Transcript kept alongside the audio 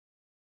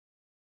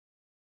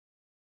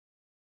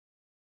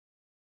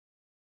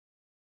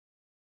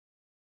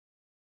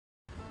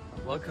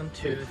Welcome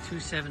to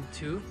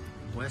 272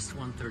 West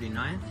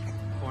 139th,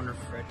 corner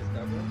Frederick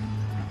Douglass.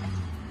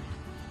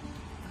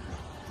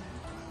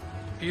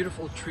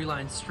 Beautiful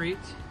tree-lined street,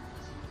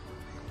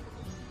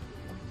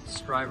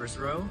 Strivers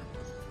Row,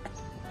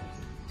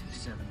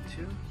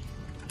 272.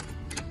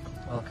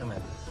 Welcome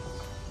in.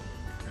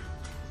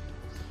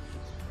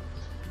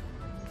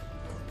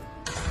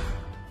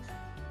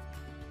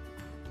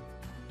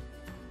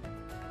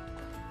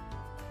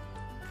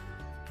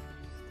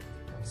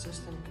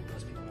 System,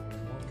 most people know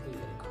remotely,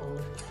 get a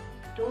code.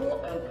 Door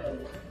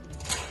open.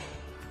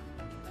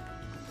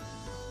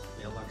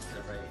 Mailbox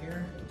step right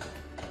here.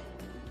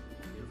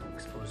 Beautiful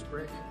exposed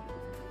brick.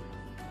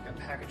 Got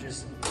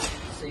packages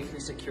safely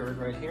secured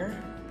right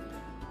here.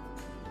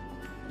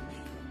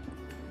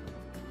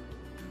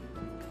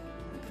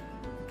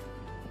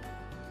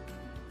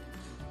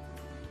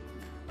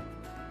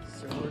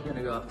 So we're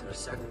gonna go up to the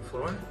second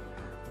floor,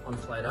 one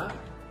flight up.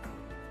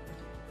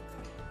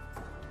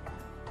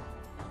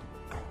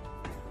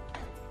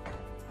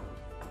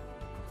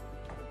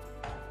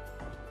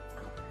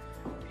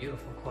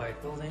 Beautiful,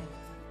 quiet building.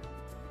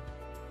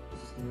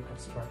 This is new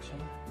construction.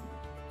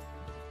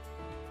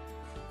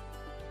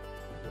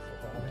 Beautiful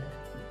hallway.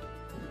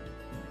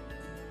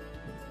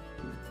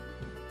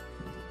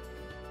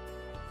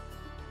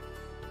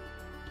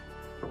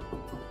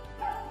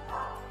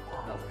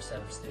 Another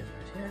set of stairs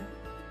right here.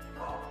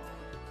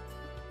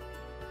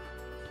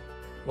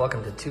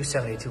 Welcome to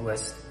 272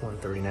 West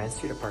 139th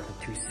Street, apartment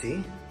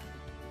 2C.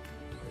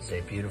 This is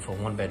a beautiful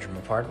one-bedroom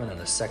apartment on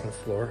the second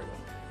floor.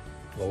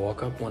 We'll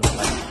walk up one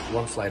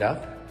flight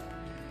up.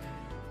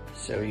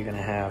 So you're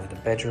gonna have the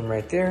bedroom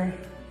right there,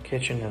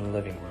 kitchen and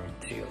living room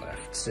to your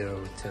left.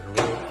 So to the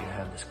right, you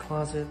have this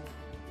closet.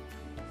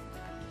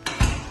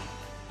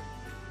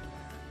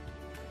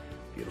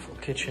 Beautiful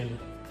kitchen.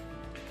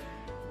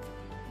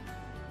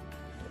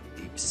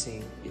 Deep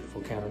sink,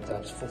 beautiful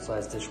countertops,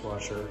 full-size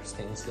dishwasher,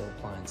 stainless steel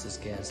appliances,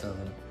 gas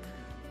oven,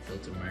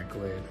 filter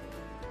microwave,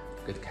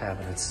 good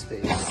cabinet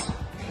space.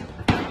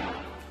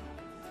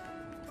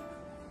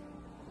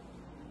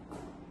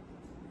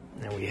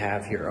 And we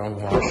have your own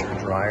washer and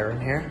dryer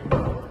in here.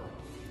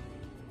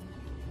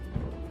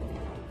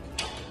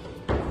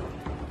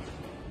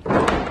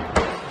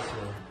 This is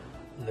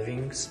your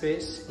living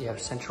space. You have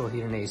central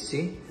heat and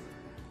AC.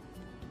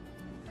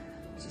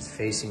 This is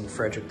facing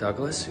Frederick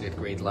Douglass. You get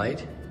great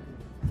light.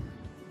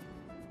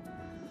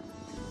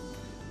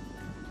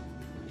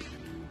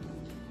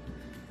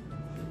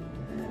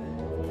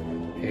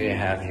 Here you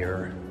have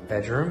your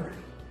bedroom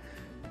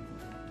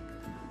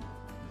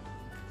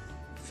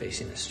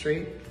facing the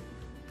street.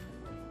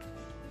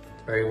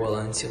 Very well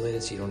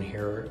insulated, so you don't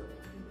hear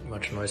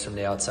much noise from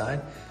the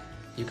outside.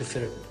 You could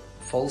fit a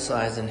full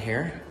size in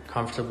here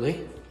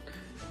comfortably.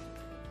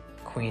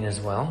 Queen as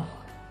well.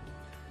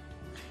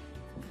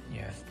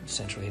 You have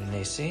central heat and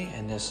AC,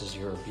 and this is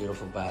your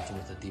beautiful bathroom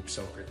with a deep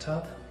soaker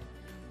tub.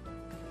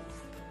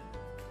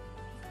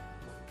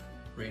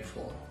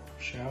 Rainfall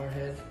shower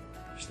head.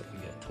 Just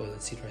looking at a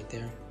toilet seat right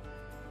there.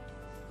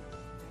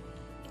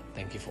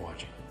 Thank you for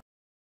watching.